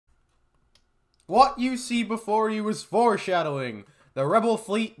What you see before you is foreshadowing. The rebel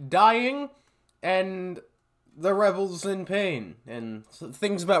fleet dying, and the rebels in pain, and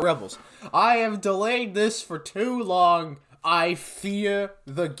things about rebels. I have delayed this for too long. I fear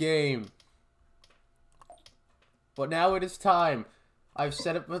the game. But now it is time. I've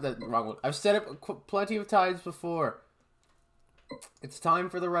said it, wrong one. I've said it plenty of times before. It's time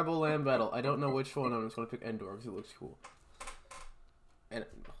for the Rebel Land Battle. I don't know which one. I'm just gonna pick Endor because it looks cool. And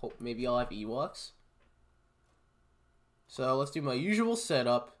hope maybe I'll have Ewoks. So let's do my usual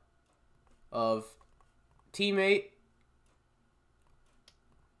setup of teammate,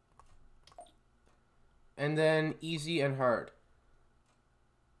 and then easy and hard.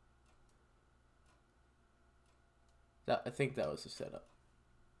 I think that was the setup.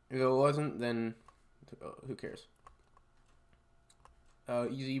 If it wasn't, then who cares?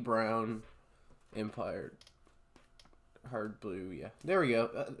 Easy brown, Empire, hard blue. Yeah, there we go.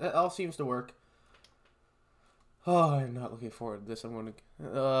 That all seems to work. Oh, I'm not looking forward to this. I'm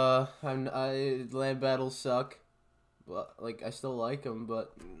gonna. Land battles suck, but like I still like them.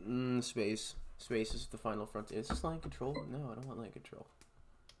 But space is the final frontier. Is this land control? No, I don't want land control.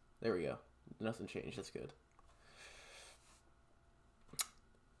 There we go. Nothing changed. That's good.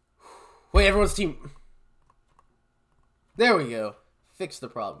 Wait, everyone's team. There we go. Fix the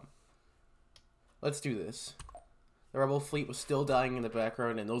problem. Let's do this. The rebel fleet was still dying in the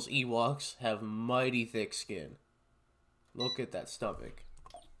background, and those Ewoks have mighty thick skin. Look at that stomach.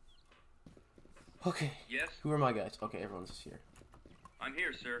 Okay. Yes? Who are my guys? Okay, everyone's just here. I'm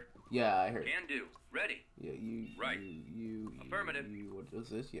here, sir. Yeah, I heard. Can do. Ready. Yeah, you. Right. You. Affirmative. What is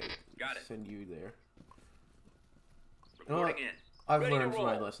this? Yeah. Got it. Send you there. Reporting in. I've Ready learned to from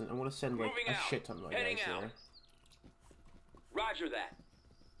my roll. lesson. I'm gonna send like Moving a out. shit ton of my Heading guys out. there. Roger that.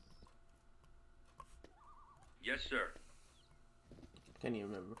 Yes, sir. Can't even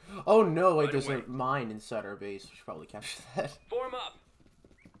remember. Oh no! Wait, Right there's away. a mine inside our base. We should probably capture that. Form up.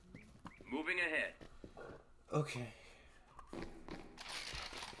 Moving ahead. Okay.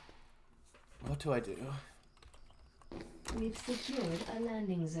 What do I do? We've secured a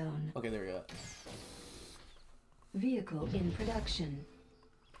landing zone. Okay, there we go. Vehicle in production.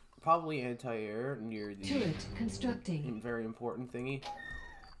 Probably anti-air near the Turret constructing. very important thingy.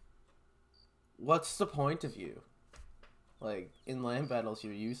 What's the point of you? Like, in land battles,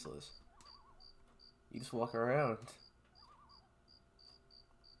 you're useless. You just walk around.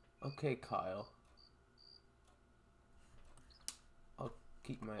 Okay, Kyle. I'll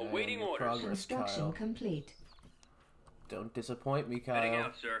keep my eye on Awaiting your orders. progress, Construction Kyle. complete. Don't disappoint me, Heading Kyle.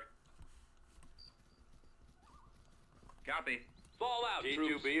 out, sir. Copy. Fall out,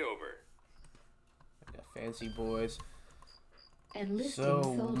 troops. T2B over. Yeah, fancy boys. Enlisting So,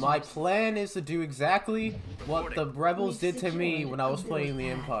 soldiers. my plan is to do exactly what the rebels did to me when I was playing the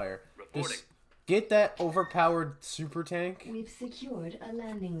Empire. Reporting. Just get that overpowered super tank, We've secured a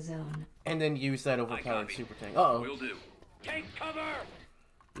landing zone. and then use that I overpowered copy. super tank. Uh-oh. Will do. Take cover.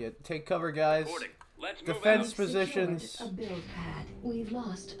 Yeah, take cover, guys. Reporting. Let's move Defense out. positions. Secured a build pad. We've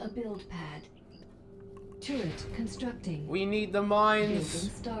lost a build pad. Turret constructing. We need the Building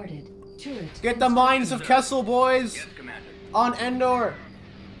mines. started. Turret. Get the mines of Sir. Kessel, boys! Yes, Commander. On Endor!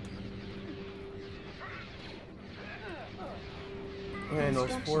 Man, those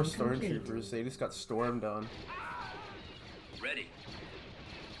poor Construction complete. stormtroopers, they just got stormed on. Ready.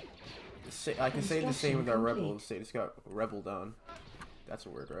 I can say the same with our Construction rebels. They just got rebelled on. That's a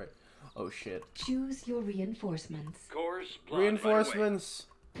word, right? Oh shit. Choose your reinforcements. Course plot Reinforcements!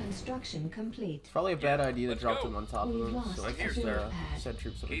 Construction complete. It's probably a bad idea to let's drop go. them on top of We've them, lost so let's a just build pad. send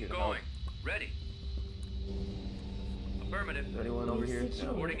troops over Right here away. to help. Keep going. Ready. Affirmative. Is there anyone over We've here? No. secured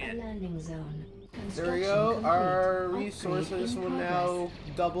Reporting a in. landing zone. There we Construction go. complete. Our Upgrade resources in will progress. now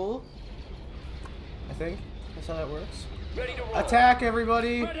double. I think that's how that works. Ready to roll. Attack,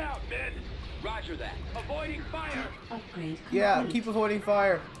 everybody! Spread out, men. Roger that. Avoiding fire. Upgrade complete. Yeah, keep avoiding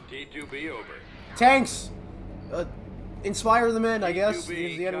fire. T2B over. Tanks! Inspire the men, I guess, T2B,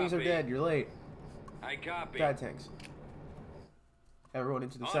 because the enemies are copy. dead. You're late. I copy. Bad tanks. Everyone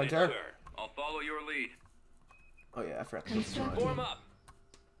into the On it, center. sir. I'll follow your lead. Oh yeah, I forgot to put this Constructing. on. Form up.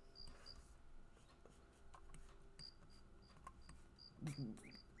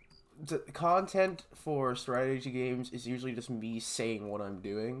 The content for strategy games is usually just me saying what I'm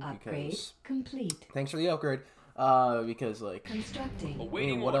doing, Upgrade because... complete. Thanks for the upgrade. Because, like... Constructing. I Awaiting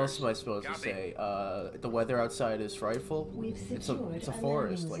mean, what orders. else am I supposed to Copy. say? The weather outside is frightful. We've It's secured a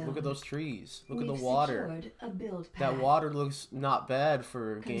forest. landing Like, look at zone. those trees. Look We've at the water. secured a build That pad. water looks not bad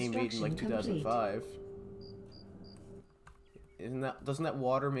for a game made in like Construction 2005. Doesn't that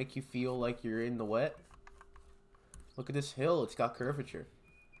water make you feel like you're in the wet? Look at this hill, it's got curvature.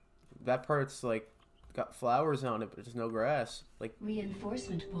 that part's like got flowers on it, but there's no grass. Like,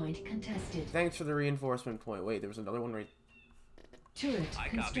 Reinforcement point contested. thanks for the reinforcement point. Wait, there was another one right. Turret I copy.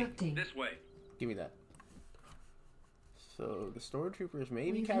 constructing. This way. Give me that. So the storm troopers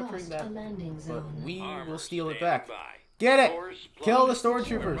may be We've capturing lost that, a landing but zone. we Armor will steal it standing back. by. Get it! Force Kill the plus. storm We're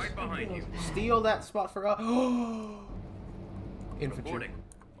troopers. right behind you. Steal that spot for us. Infantry. Reporting.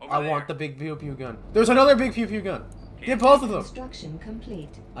 Over I there. want the big pew pew gun. There's another big pew pew gun. Get both of them. Construction complete.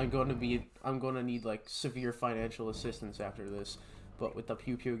 I'm gonna need like severe financial assistance after this, but with the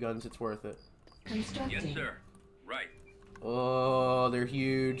pew pew guns, it's worth it. Constructing. Yes, sir. Right. Oh, they're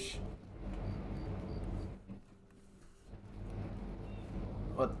huge.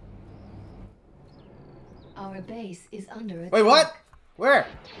 What? Our base is under attack. Wait, what? Where?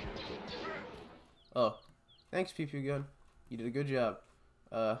 Oh, thanks, pew pew gun. You did a good job.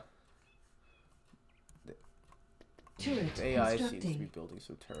 Turret The AI seems to be constructing. building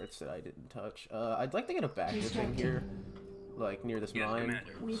some turrets that I didn't touch. I'd like to get a backup thing here, like near this Yes, mine,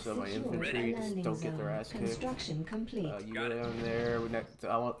 Commander. We've so my secured infantry a just landing don't get their zone. ass kicked. Construction complete. You Got go it. down there.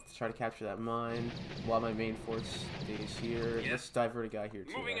 I want to try to capture that mine while my main force stays here. Yes. Let's divert a guy here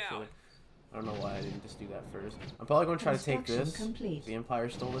too. Moving Actually, out. I don't know why I didn't just do that first. I'm probably going to try to take Construction this. complete. The Empire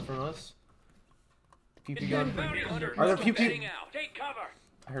stole it from us. Pew pew Bounty gun. hunter Are there pew pew? heading out. Take cover.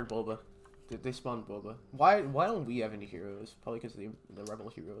 I heard Boba. They spawned Boba. Why don't we have any heroes? Probably because the rebel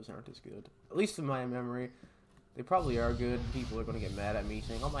heroes aren't as good. At least in my memory. They probably are good. People are going to get mad at me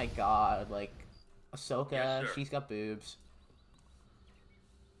saying, oh my god, like, Ahsoka, Yes, sir. she's got boobs.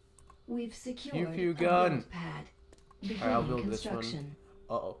 We've secured Pew pew a gun. build pad. Alright, I'll Beginning build this one. construction.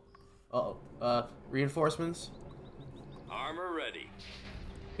 Uh-oh. Uh-oh. Reinforcements? Armor ready.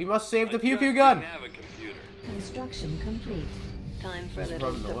 We must save the pew Adjusting pew gun! Nav computer. Construction complete. Time for a Just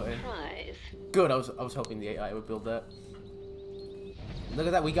little running away. surprise. Good, I was hoping the AI would build that. Look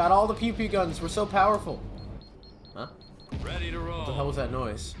at that, we got all the pew pew guns, we're so powerful! Huh? Ready to roll. What the hell was that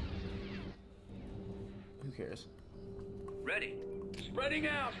noise? Who cares? Ready. Spreading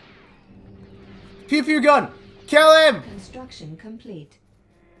out. Pew pew gun! Kill him! Construction complete.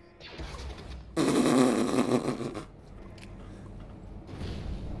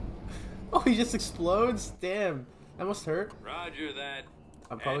 Oh, he just explodes? Damn. That must hurt. Roger that.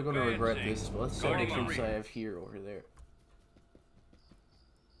 I'm probably going to regret Advancing. this, but let's send the Going troops over. I have here over there.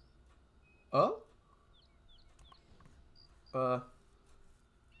 Oh? I'm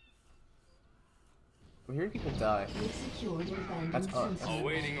hearing people die. We've secured an abandoned That's us. sensor.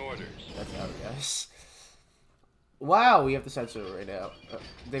 Awaiting orders. That's out, guys. Wow, we have to censor it right now.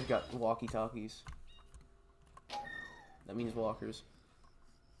 They've got walkie-talkies. That means walkers.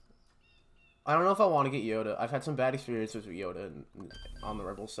 I don't know if I want to get Yoda. I've had some bad experiences with Yoda on the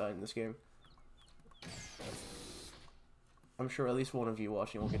Rebel side in this game. I'm sure at least one of you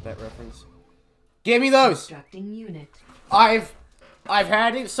watching will get that reference. Give me those! Constructing unit. I've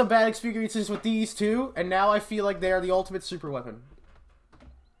had some bad experiences with these two, and now I feel like they are the ultimate super weapon.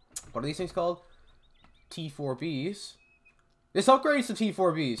 What are these things called? T4Bs. This upgrades to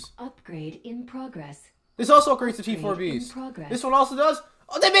T4Bs. Upgrade in progress. This also upgrades to Upgrade in T4Bs. progress. This one also does.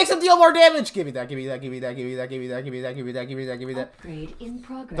 Oh, that makes them deal more damage. Give me that. Give me that. Give me that. Give me that. Give me that. Give me that. Give me that. Give me that. Give me that. Upgrade in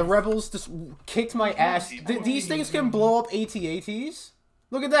progress. The rebels just kicked my ass. These things can blow up AT-ATs.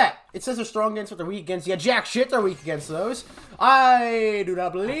 Look at that. It says they're strong against what they're weak against. Yeah, jack shit, they're weak against those. I do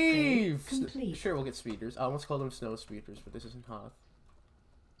not believe. Complete. Sure, we'll get speeders. I almost called them snow speeders, but this isn't Hoth.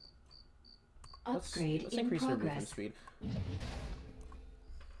 Upgrade Let's in increase their movement progress. speed.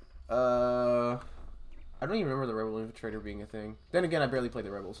 I don't even remember the Rebel Infiltrator being a thing. Then again, I barely played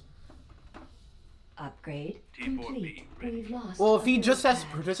the Rebels. Upgrade T4B complete. ready. We've lost. Well, if a he build just has to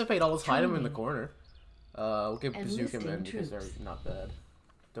pad. participate, I'll just hide him in the Training. corner. We'll give Bazooka Enlisting men because they're troops. not bad.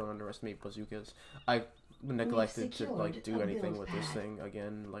 Don't underestimate bazookas. I neglected to like secured do a anything build with this pad. thing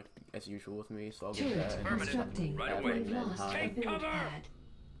again, like as usual with me. So I'll get Turret that. and Affirmative. constructing. Right add away. my We've men lost a high. Take build cover. pad.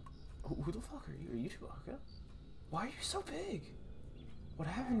 Who the fuck are you? Are you Chewbacca? Why are you so big? What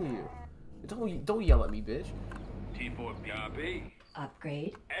happened to you? Don't yell at me, bitch. T4B. Copy.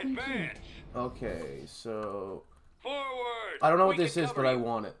 Upgrade complete. Advance. Okay, so Forward. I don't know what We this can is, cover but I you.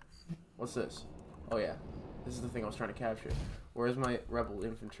 want it. What's this? Oh yeah, this is the thing I was trying to capture. Where's my rebel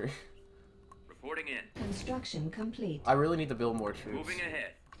infantry? Reporting in. Construction complete. I really need to build more troops. Moving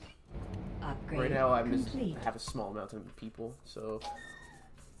ahead. Upgrade Right now, I'm just complete. have a small amount of people, so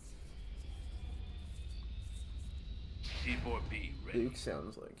T4B ready. Luke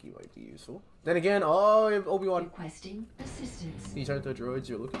sounds like he might be useful. Then again, oh, Obi-Wan. Requesting assistance. These aren't the droids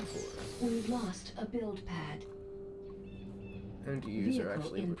you're looking for. We've lost a build pad. MDUs Vehicle are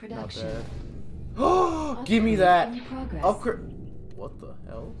actually in not production. bad. Oh, give me Upgrade that. in progress. Upgrade. What the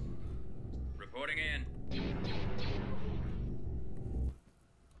hell? Reporting in.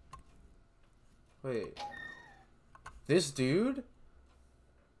 Wait. This dude?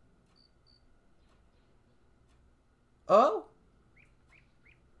 Oh?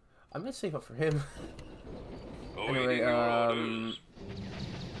 I might save up for him. Anyway,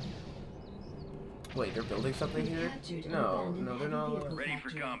 wait, they're building something here? No, they're not. Ready for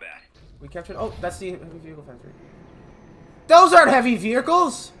combat. We captured. Oh, that's the heavy vehicle factory. Those aren't heavy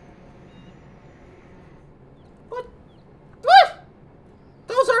vehicles! What? What?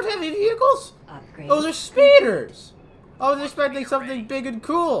 Those aren't heavy vehicles! Upgrade. Those are speeders! I was expecting something big and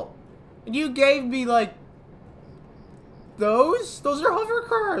cool. And you gave me, like... Those? Those are hover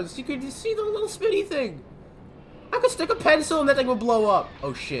cars. You could see the little spinny thing. I could stick a pencil and that thing would blow up.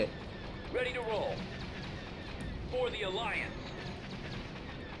 Oh, shit. Ready to roll. For the Alliance.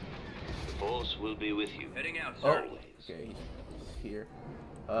 The Force will be with you. Heading out, Oh, sir. okay, he's here.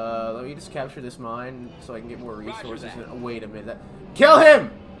 Let me just capture this mine so I can get more resources. Oh, wait a minute. Kill him!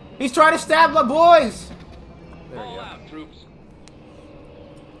 He's trying to stab my boys! There we Fall go. out, troops.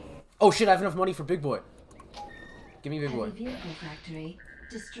 Oh shit, I have enough money for Big Boy. Give me Big Boy. Heavy vehicle factory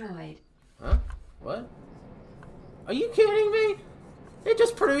destroyed. Huh? What? Are you kidding me? It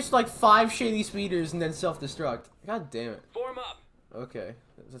just produced like 5 shady speeders and then self-destruct. God damn it. Form up. Okay,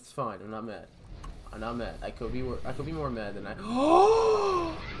 that's fine. I'm not mad. I'm not mad. I could be more mad than I.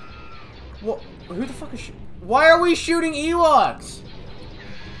 Oh! What? Who the fuck is shooting? Why are we shooting Ewoks?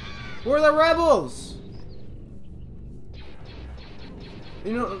 We're the rebels.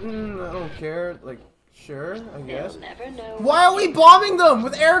 You know, I don't care. Like, sure, I guess. Never know. Why are we bombing them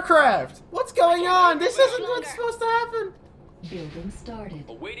with aircraft? What's going on? This isn't what's supposed to happen. Building started.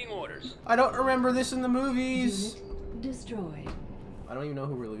 Awaiting orders. I don't remember this in the movies. Unit destroyed. I don't even know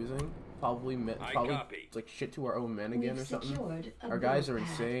who we're losing. Probably I probably copy. like shit to our own men again We've or something. secured a Our guys are build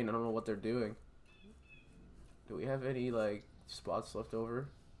pad. insane. I don't know what they're doing. Do we have any like spots left over?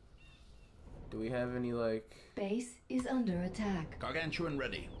 Do we have any like? Base is under attack. Gargantuan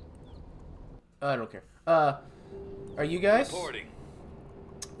ready. I don't care. Are you guys? Reporting.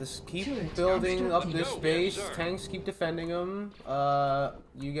 Just keep Turret building up constructing. this Go, base. yes, sir. Tanks keep defending them.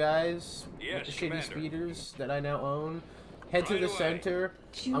 You guys Yes, with the shitty Commander. speeders that I now own. Head to Right the away. center.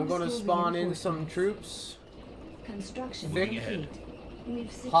 Choose I'm gonna your spawn in some reinforcements. troops. Construction Vic. complete. We've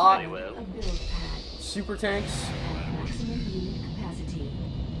secured Hot. a build pad Super tanks. at maximum unit capacity.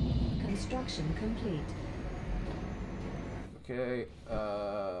 Construction complete. Okay,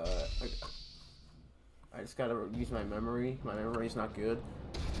 I just gotta use my memory. My memory's not good.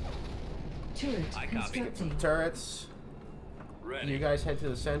 Turret I copy. constructing. Turrets. Ready. You guys head to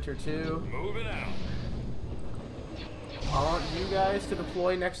the center too. Moving out. I want you guys to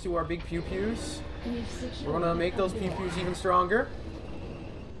deploy next to our big pew-pews. We've secured We're gonna make a those build pew-pews pad. even stronger.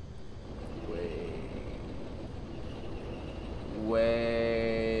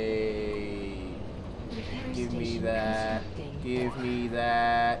 Wait. Repair Give me station that. constructing. Give me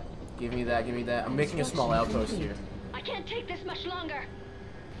that. Give me that. Give me that. I'm making a small outpost here. I can't take this much longer.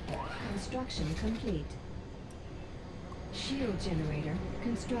 Construction complete. Shield generator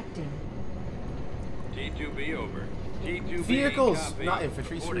constructing. T2B over. T2B. Vehicles, copy. not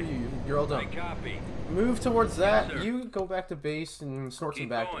infantry. Screw Reporting. you. You're all I done. copy. Move towards that. Yes, sir. You go back to base and snort some Keep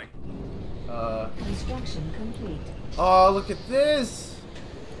back. going. Construction complete. Oh, look at this!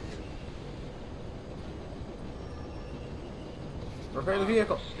 Repair the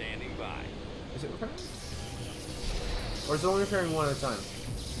vehicle. Standing by. Is it repairing? Or is it only repairing one at a time?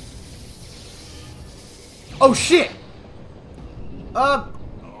 Oh shit!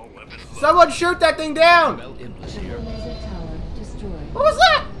 Someone shoot that thing down! Bell Iblis Triple here. laser tower destroyed. What was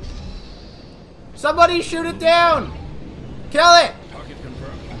that? Somebody shoot it down! Kill it! Target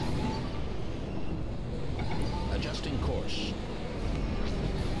confirmed. Adjusting course.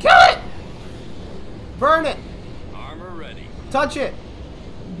 Kill it! Burn it! Armor ready. Touch it!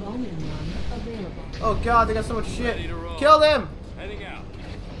 Bombing run available. Oh god, they got so much shit. Ready to roll. Kill them! Heading out.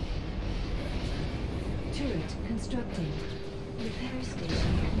 Turret constructing. Repair station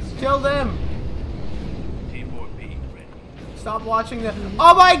constructing. Kill them! T4B ready. Stop watching them.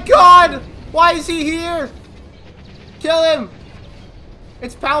 Oh my god! Why is he here? Kill him!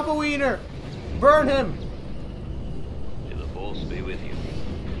 It's Palpawiener! Burn him! May the Force be with you.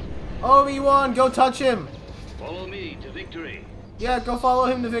 Obi-Wan, go touch him! Follow me to victory. Yeah, go follow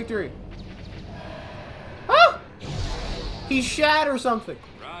him to victory. Ah! He's shot or something.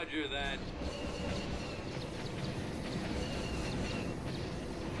 Roger that.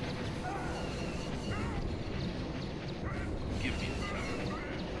 Give me a time.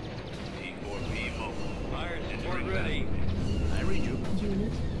 T4B mobile. Fire support ready. I read you.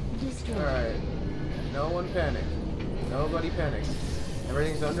 Unit destroyed. Alright. No one panic. Nobody panic.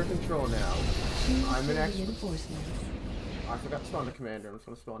 Everything's under control now. I'm an expert. I forgot to spawn the commander. I'm just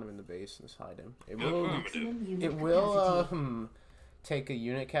gonna spawn him in the base and just hide him. It will take a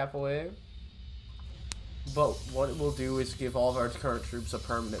unit cap away. But what it will do is give all of our current troops a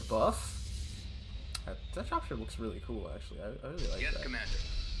permanent buff. That dropship looks really cool, actually. I really like that. Commander.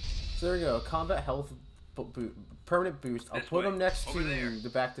 So there we go. Combat health permanent boost. I'll put him next to the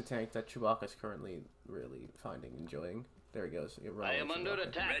back to tank that Chewbacca's currently really enjoying. There he goes. I am under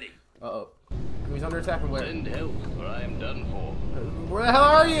attack. Ready. Uh-oh. Who's under attack and where? Send help, or I am done for. Where the hell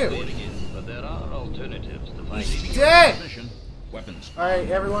are you? But there are alternatives to fight. He's dead! Position. Weapons. Alright,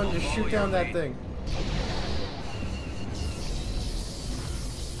 everyone, just shoot down that thing.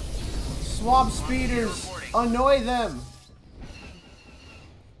 Swab speeders! Annoy them!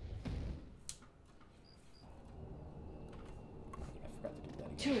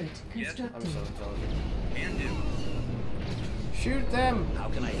 Turret I'm constructed. so intelligent. Can do. Shoot them! How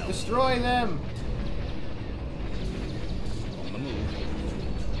can I help? Destroy them! On the move.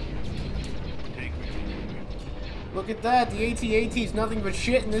 Take me. Look at that! The AT-AT is nothing but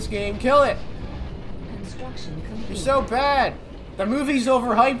shit in this game. Kill it! Construction complete. You're so bad! The movie's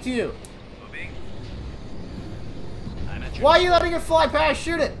overhyped you! Moving. I'm at your Why are you letting it fly past?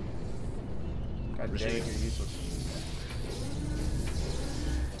 Shoot it! God damn it, Receive. you're useless.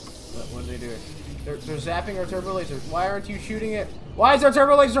 What are they doing? They're zapping our turbo laser. Why aren't you shooting it? Why is our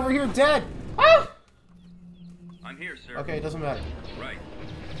turbo laser over here dead? Ah! I'm here, sir. Okay, it doesn't matter. Right.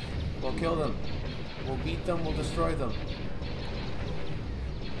 We'll kill them. We'll beat them. We'll destroy them.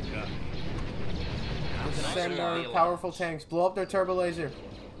 Let's send our powerful tanks. Blow up their turbo laser.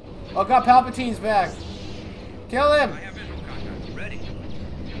 Oh god, Palpatine's back. Kill him! I have visual contact. Ready.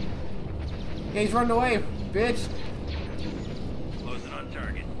 Yeah, he's running away, bitch. Closing on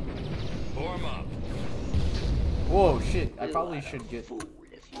target. Form up. Whoa, shit. I probably should get... Fool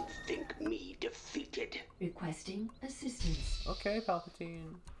if you think me defeated. Requesting assistance. Okay,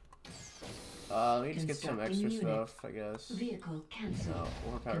 Palpatine. Let me just get some extra Constructing unit. stuff, I guess. Vehicle cancelled. No,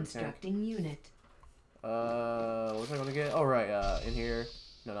 overpowered tank. Constructing unit. What was I gonna get? Oh, right, in here.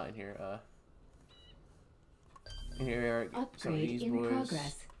 No, not in here, in here, get some of Upgrade these in boys.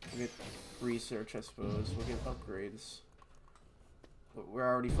 progress. We'll get research, I suppose. We'll get upgrades. But we're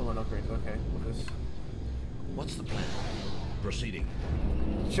already full on upgrades. Okay, we'll just... What's the plan? Proceeding.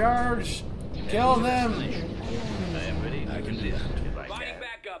 Charge! Kill them! I am ready to I can do resist that. if I Fighting can.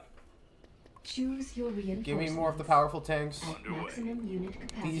 back up. Choose your reinforcements. Give me more of the powerful tanks. At maximum unit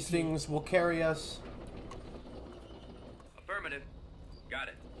capacity. These things will carry us. Affirmative. Got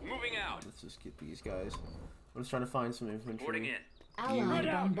it. Moving out. Let's just get these guys. I'm just trying to find some Reporting infantry. in. Allied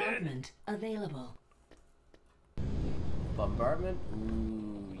out, bombardment available. Bombardment?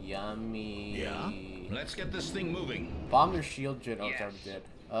 Ooh, yummy. Yeah? Let's get this thing moving. Bomb their shield gen. Oh, it's Yes. already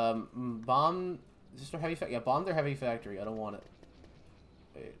dead. Bomb. Is this their heavy factory? Yeah, bomb their heavy factory. I don't want it.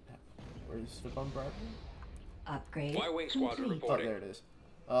 Wait, where's the bombardment? Upgrade. Y-wing squadron complete. Oh, there it is.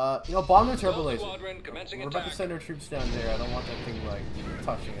 You know, bomb their turbo Gold laser. Squadron commencing We're about to attack. send our troops down there. I don't want that thing, like,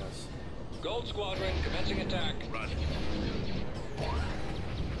 touching us. Gold Squadron commencing attack. Roger.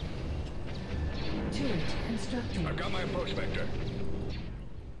 Turret constructed. got my approach vector.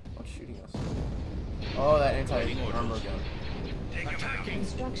 What's shooting us? Oh, that anti-armor gun. Take him out.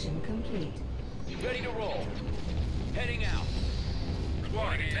 Construction complete. Ready to roll. Heading out.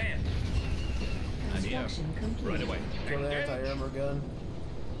 Squad advance. I'm here. Construction complete. Right away. Kill the anti-armor gun.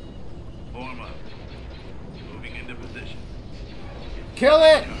 Form up. Moving into position. Kill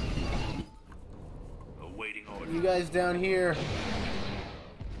it! Awaiting order. You guys down here.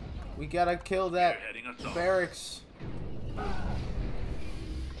 We gotta kill that Heading assault. barracks.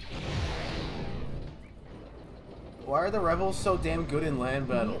 Why are the rebels so damn good in land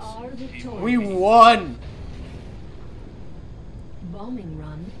We battles? are victorious. We won! Bombing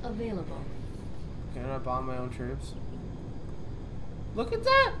run available. Can I bomb my own troops? Look at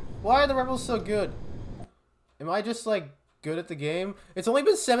that! Why are the rebels so good? Am I just, like, good at the game? It's only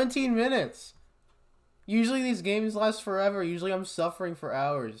been 17 minutes! Usually these games last forever. Usually I'm suffering for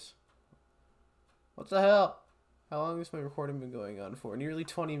hours. What the hell? How long has my recording been going on for? Nearly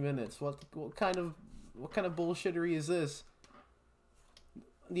 20 minutes. What kind of bullshittery is this?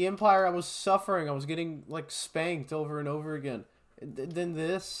 The Empire, I was suffering. I was getting, like, spanked over and over again. Then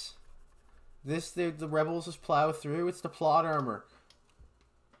this, the rebels just plow through. It's the plot armor.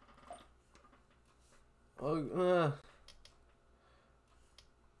 Oh,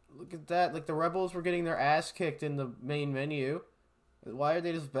 look at that. Like, the rebels were getting their ass kicked in the main menu. Why are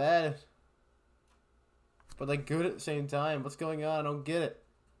they just bad? But, like, good at the same time. What's going on? I don't get it.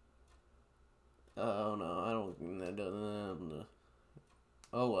 Oh no, I don't.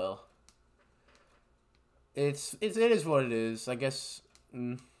 Oh well. It is what it is. I guess.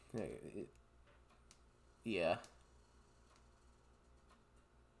 Yeah.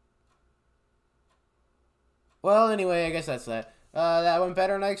 Well, anyway, I guess that's that. That went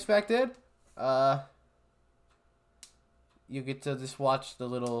better than I expected. You get to just watch the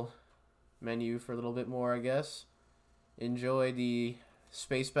little menu for a little bit more, I guess. Enjoy the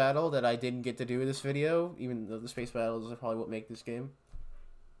space battle that I didn't get to do in this video, even though the space battles are probably what make this game.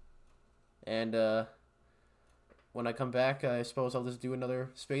 And, when I come back, I suppose I'll just do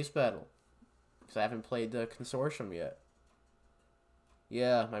another space battle. Because I haven't played the Consortium yet.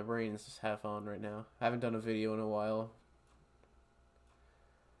 Yeah, my brain is just half on right now. I haven't done a video in a while.